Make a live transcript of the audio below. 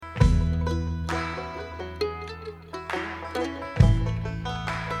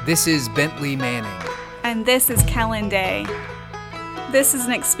This is Bentley Manning. And this is Kellen Day. This is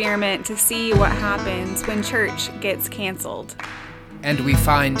an experiment to see what happens when church gets canceled. And we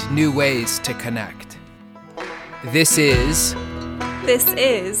find new ways to connect. This is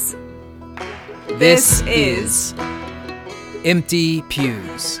Empty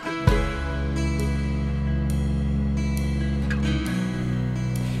Pews.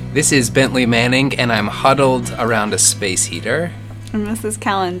 This is Bentley Manning, and I'm huddled around a space heater. And this is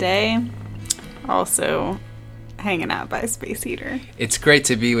Kellen Day, also hanging out by a space heater. It's great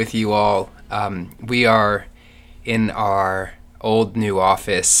to be with you all. We are in our old new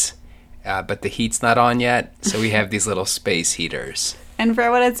office, but the heat's not on yet, so we have these little space heaters. And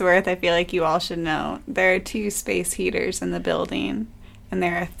for what it's worth, I feel like you all should know there are 2 space heaters in the building, and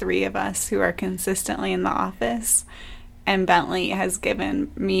there are 3 of us who are consistently in the office. And Bentley has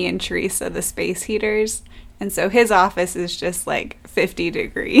given me and Teresa the space heaters, and so his office is just like 50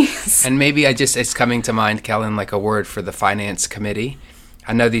 degrees. And maybe it's coming to mind, Kellen, like a word for the finance committee.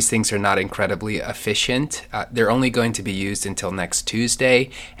 I know these things are not incredibly efficient. They're only going to be used until next Tuesday.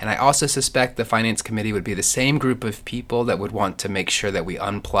 And I also suspect the finance committee would be the same group of people that would want to make sure that we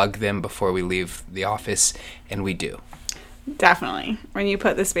unplug them before we leave the office. And we do. Definitely. When you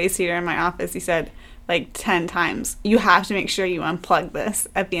put the space heater in my office, you said like 10 times, you have to make sure you unplug this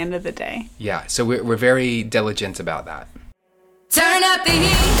at the end of the day. Yeah, so we're very diligent about that. Turn up the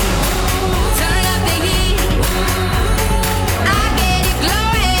heat. Turn up the heat. I get it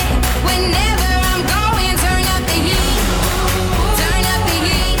glory whenever I'm going. Turn up the heat. Turn up the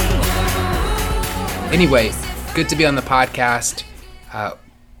heat. Anyway, good to be on the podcast.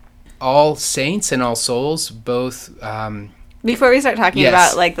 All Saints and All Souls, both... Before we start talking Yes.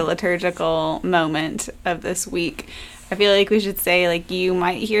 about like the liturgical moment of this week, I feel like we should say like you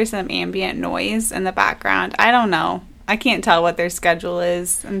might hear some ambient noise in the background. I don't know. I can't tell what their schedule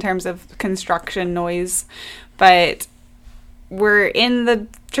is in terms of construction noise, but we're in the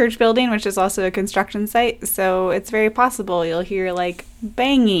church building, which is also a construction site, so it's very possible you'll hear like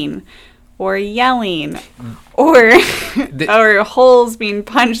banging or yelling or or holes being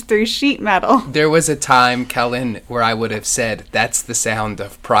punched through sheet metal. There was a time, Kellen, where I would have said, that's the sound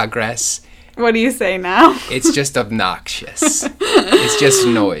of progress. What do you say now? It's just obnoxious. It's just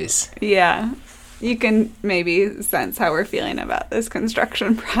noise. Yeah. You can maybe sense how we're feeling about this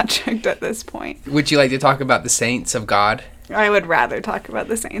construction project at this point. Would you like to talk about the saints of God? I would rather talk about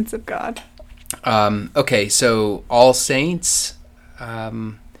the saints of God. Okay, so All Saints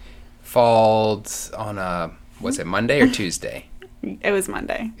falled on was it Monday or Tuesday? It was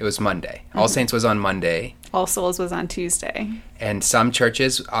Monday. It was Monday. All Saints was on Monday. All Souls was on Tuesday. And some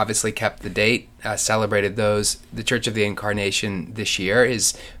churches obviously kept the date, celebrated those. The Church of the Incarnation this year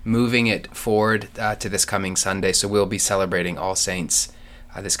is moving it forward to this coming Sunday, so we'll be celebrating All Saints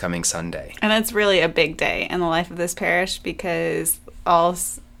this coming Sunday. And it's really a big day in the life of this parish because All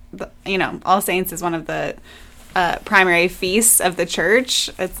Saints is one of the primary feasts of the church.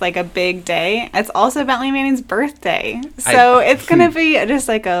 It's like a big day. It's also Bentley Manning's birthday. So it's going to be just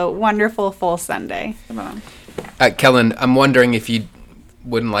like a wonderful full Sunday. Kellen, I'm wondering if you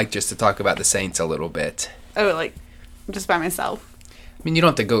wouldn't like just to talk about the saints a little bit. Oh, like just by myself? I mean, you don't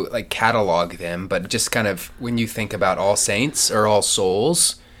have to go like catalog them, but just kind of when you think about All Saints or All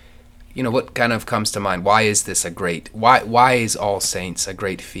Souls, you know, what kind of comes to mind? Why is this why is All Saints a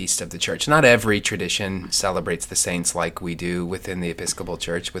great feast of the church? Not every tradition celebrates the saints like we do within the Episcopal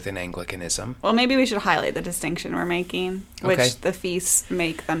Church, within Anglicanism. Well, maybe we should highlight the distinction we're making, which Okay. the feasts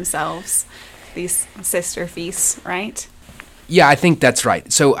make themselves, these sister feasts, right? Yeah, I think that's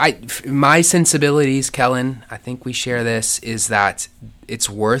right. So my sensibilities, Kellen, I think we share this, is that it's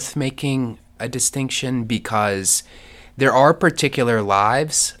worth making a distinction because there are particular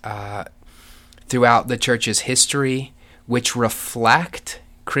lives throughout the church's history which reflect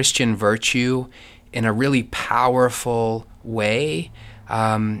Christian virtue in a really powerful way.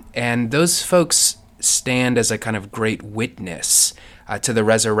 And those folks stand as a kind of great witness to the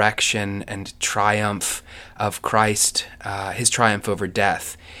resurrection and triumph of Christ, his triumph over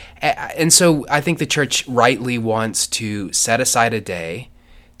death. And so I think the church rightly wants to set aside a day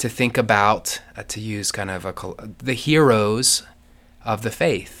to think about, to use kind of the heroes of the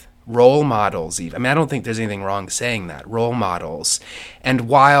faith, role models even. I mean, I don't think there's anything wrong saying that, role models. And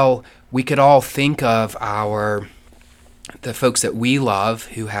while we could all think of the folks that we love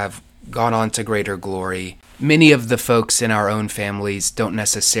who have gone on to greater glory, many of the folks in our own families don't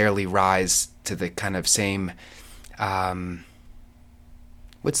necessarily rise to the kind of same,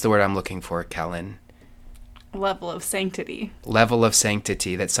 what's the word I'm looking for, Kellen? Level of sanctity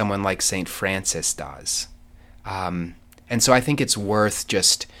that someone like St. Francis does. And so I think it's worth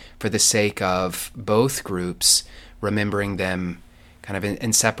just for the sake of both groups, remembering them kind of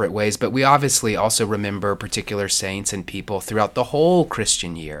in separate ways. But we obviously also remember particular saints and people throughout the whole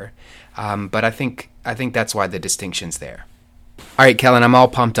Christian year. But I think that's why the distinction's there. All right, Kellen, I'm all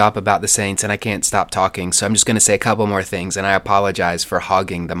pumped up about the saints, and I can't stop talking, so I'm just going to say a couple more things, and I apologize for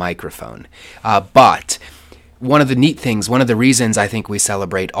hogging the microphone. But one of the neat things, one of the reasons I think we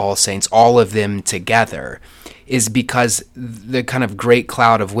celebrate all saints, all of them together, is because the kind of great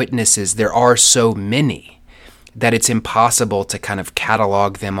cloud of witnesses, there are so many that it's impossible to kind of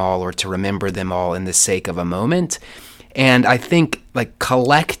catalog them all or to remember them all in the sake of a moment. And I think, like,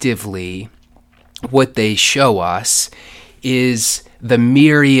 collectively, what they show us is the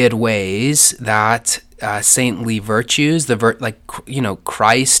myriad ways that saintly virtues,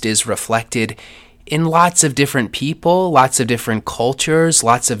 Christ is reflected in lots of different people, lots of different cultures,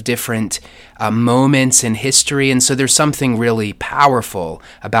 lots of different moments in history. And so there's something really powerful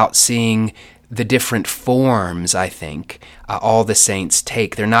about seeing the different forms, I think, all the saints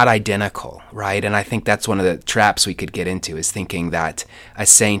take. They're not identical, right? And I think that's one of the traps we could get into, is thinking that a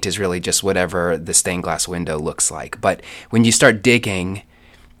saint is really just whatever the stained glass window looks like. But when you start digging,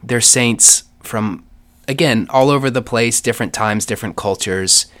 they're saints from, again, all over the place, different times, different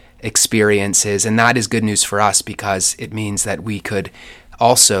cultures, experiences. And that is good news for us, because it means that we could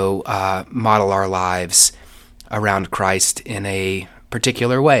also model our lives around Christ in a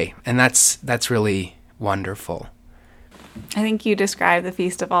particular way, and that's really wonderful. I think you described the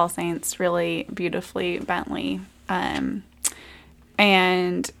Feast of All Saints really beautifully, Bentley. And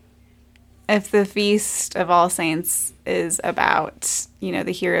if the Feast of All Saints is about,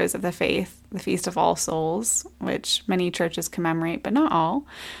 the heroes of the faith, the Feast of All Souls, which many churches commemorate, but not all,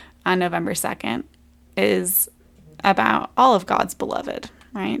 on November 2nd, is about all of God's beloved,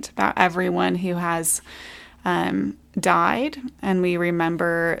 right? About everyone who has died, and we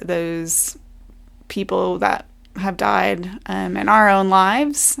remember those people that have died in our own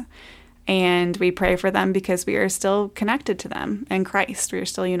lives, and we pray for them because we are still connected to them in Christ. We are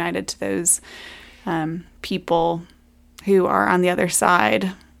still united to those people who are on the other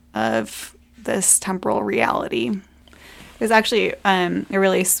side of this temporal reality. It was actually a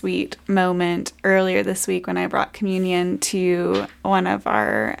really sweet moment earlier this week when I brought communion to one of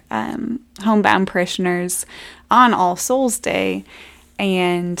our homebound parishioners on All Souls Day,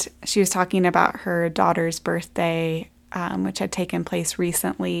 and she was talking about her daughter's birthday, which had taken place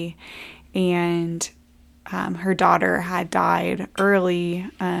recently, and her daughter had died early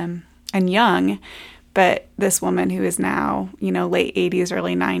and young, but this woman who is now, late 80s,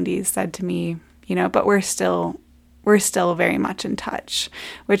 early 90s, said to me, but we're still very much in touch,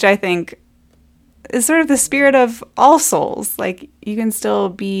 which I think is sort of the spirit of All Souls. Like, you can still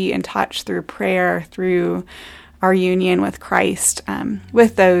be in touch through prayer, through our union with Christ,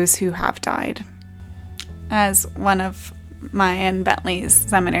 with those who have died. As one of my and Bentley's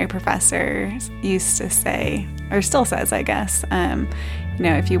seminary professors used to say, or still says, I guess,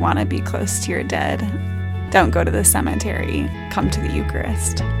 if you want to be close to your dead, don't go to the cemetery, come to the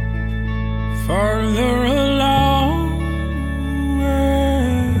Eucharist. Farther along,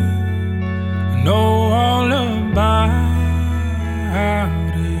 I know all about it.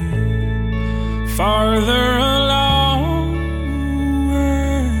 Farther along,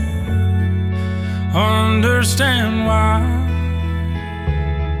 understand why.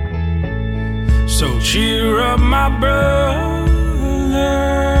 So cheer up, my brothers,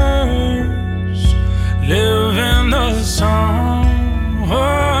 live in the sunshine,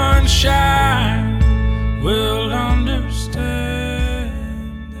 we'll understand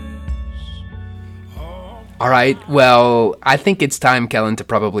this. All right, well, I think it's time, Kellen, to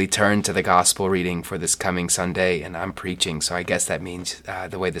probably turn to the gospel reading for this coming Sunday, and I'm preaching, so I guess that means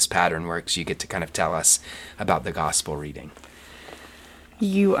the way this pattern works, you get to kind of tell us about the gospel reading.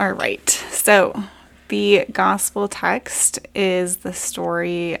 You are right. So the gospel text is the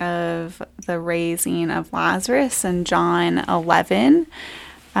story of the raising of Lazarus in John 11.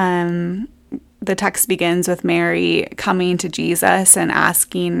 The text begins with Mary coming to Jesus and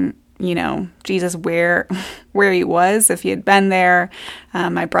asking, Jesus where he was. If he had been there,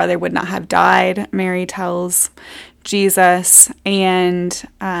 my brother would not have died, Mary tells Jesus. And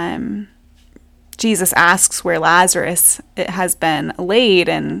Jesus asks where Lazarus has been laid,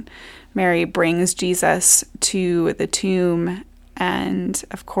 and Mary brings Jesus to the tomb. And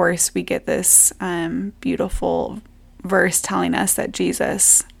of course, we get this beautiful verse telling us that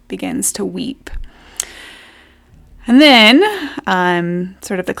Jesus begins to weep. And then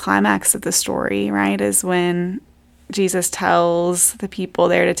sort of the climax of the story, right, is when Jesus tells the people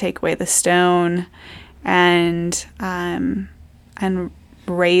there to take away the stone, and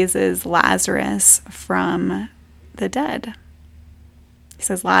raises Lazarus from the dead. He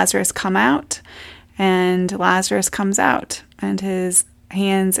says, Lazarus, come out. And Lazarus comes out, and his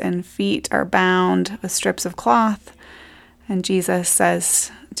hands and feet are bound with strips of cloth. And Jesus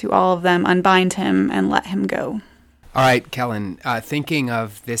says to all of them, unbind him and let him go. All right, Kellen, thinking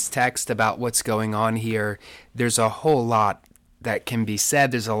of this text about what's going on here, there's a whole lot that can be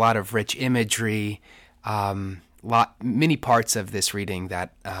said. There's a lot of rich imagery, many parts of this reading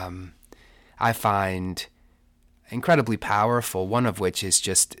that I find incredibly powerful, one of which is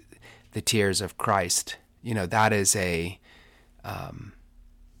just the tears of Christ. You know, that is a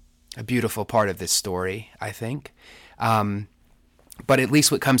beautiful part of this story, I think. But at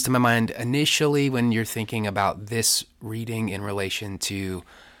least what comes to my mind initially when you're thinking about this reading in relation to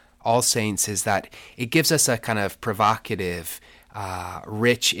All Saints is that it gives us a kind of provocative,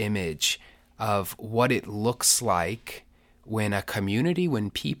 rich image of what it looks like when a community,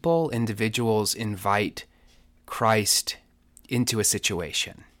 when people, individuals invite Christ into a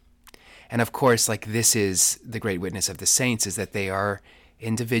situation. And of course, like, this is the great witness of the saints, is that they are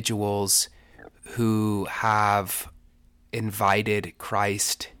individuals who have invited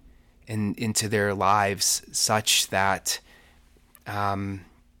Christ into their lives such that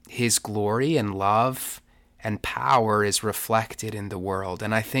his glory and love and power is reflected in the world.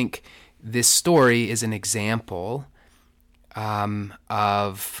 And I think this story is an example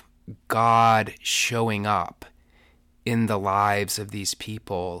of God showing up in the lives of these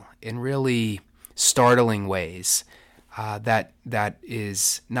people in really startling ways that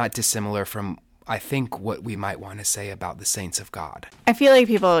is not dissimilar from, I think, what we might want to say about the saints of God. I feel like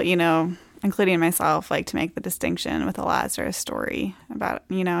people, you know, including myself, like to make the distinction with the Lazarus story about,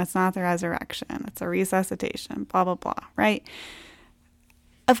 you know, it's not the resurrection, it's a resuscitation, blah, blah, blah, right?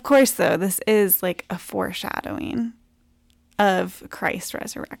 Of course, though, this is like a foreshadowing of Christ's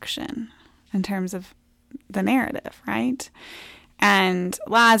resurrection in terms of the narrative, right? And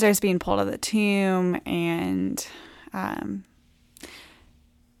Lazarus being pulled out of the tomb, and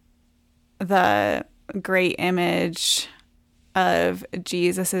the great image of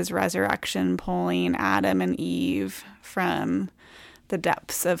Jesus's resurrection pulling Adam and Eve from the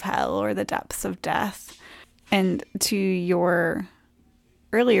depths of hell or the depths of death. And to your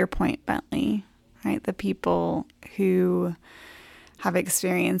earlier point, Bentley, right, the people who have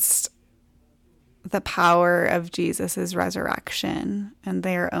experienced the power of Jesus's resurrection in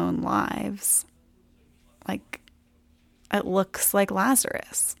their own lives, like, it looks like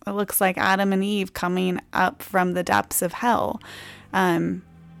Lazarus. It looks like Adam and Eve coming up from the depths of hell.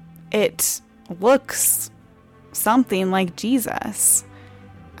 It looks something like Jesus.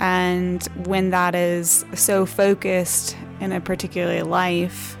 And when that is so focused in a particular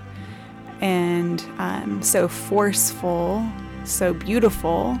life and so forceful, so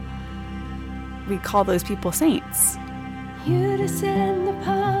beautiful, we call those people saints. You descend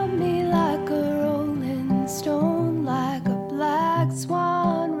upon me like a rolling stone, like a black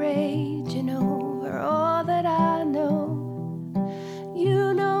swan raging over all that I know.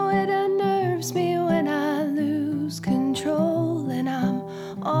 You know it unnerves me when I lose control, and I'm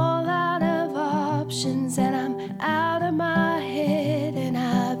all out of options, and I'm out of my head, and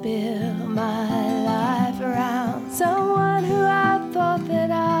I build my life around someone who I thought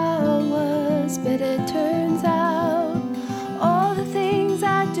that I was, but it turns out all the things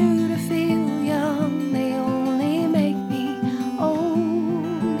I do to feel young, they only make me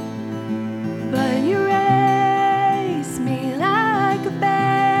old. But you raise me like a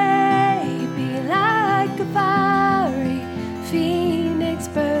baby, like a fiery phoenix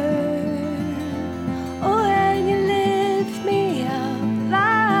bird. Oh, and you lift me up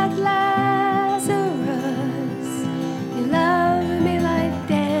like Lazarus. You love me like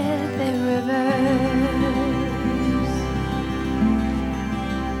death in reverse.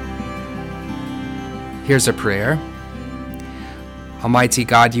 Here's a prayer. Almighty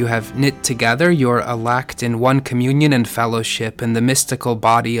God, you have knit together your elect in one communion and fellowship in the mystical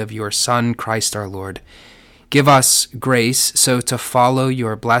body of your Son, Christ our Lord. Give us grace so to follow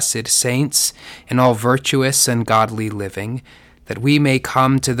your blessed saints in all virtuous and godly living, that we may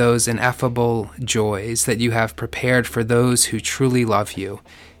come to those ineffable joys that you have prepared for those who truly love you.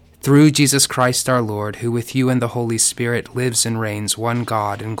 Through Jesus Christ our Lord, who with you and the Holy Spirit lives and reigns, one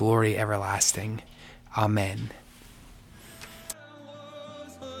God, in glory everlasting. Amen.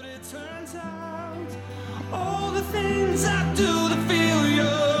 But it turns out all the things I do to feel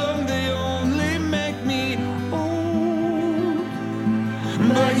young, they only make me old.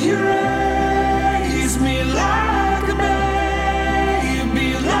 But you raise me like a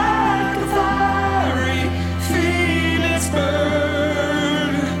baby, like a fiery phoenix bird.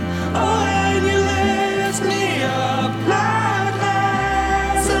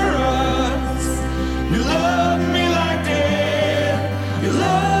 You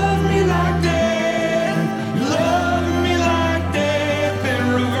love me like death. You love me like death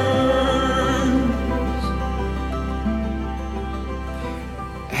in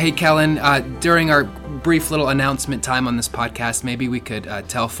reverse. Hey, Kellen, during our brief little announcement time on this podcast, maybe we could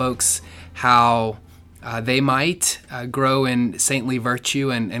tell folks how they might grow in saintly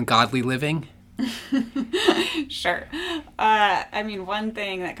virtue and godly living. Sure. One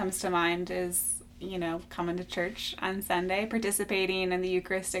thing that comes to mind is, coming to church on Sunday, participating in the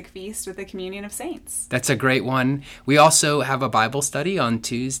Eucharistic feast with the communion of saints. That's a great one. We also have a Bible study on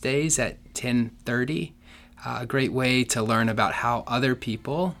Tuesdays at 10:30. A great way to learn about how other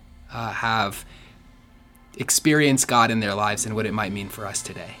people have experienced God in their lives and what it might mean for us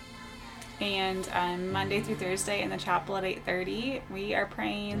today. And Monday through Thursday in the chapel at 8:30, we are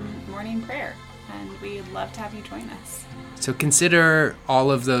praying morning prayer, and we'd love to have you join us. So consider all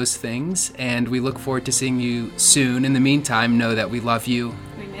of those things, and we look forward to seeing you soon. In the meantime, know that we love you.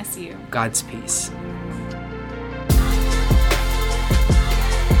 We miss you. God's peace.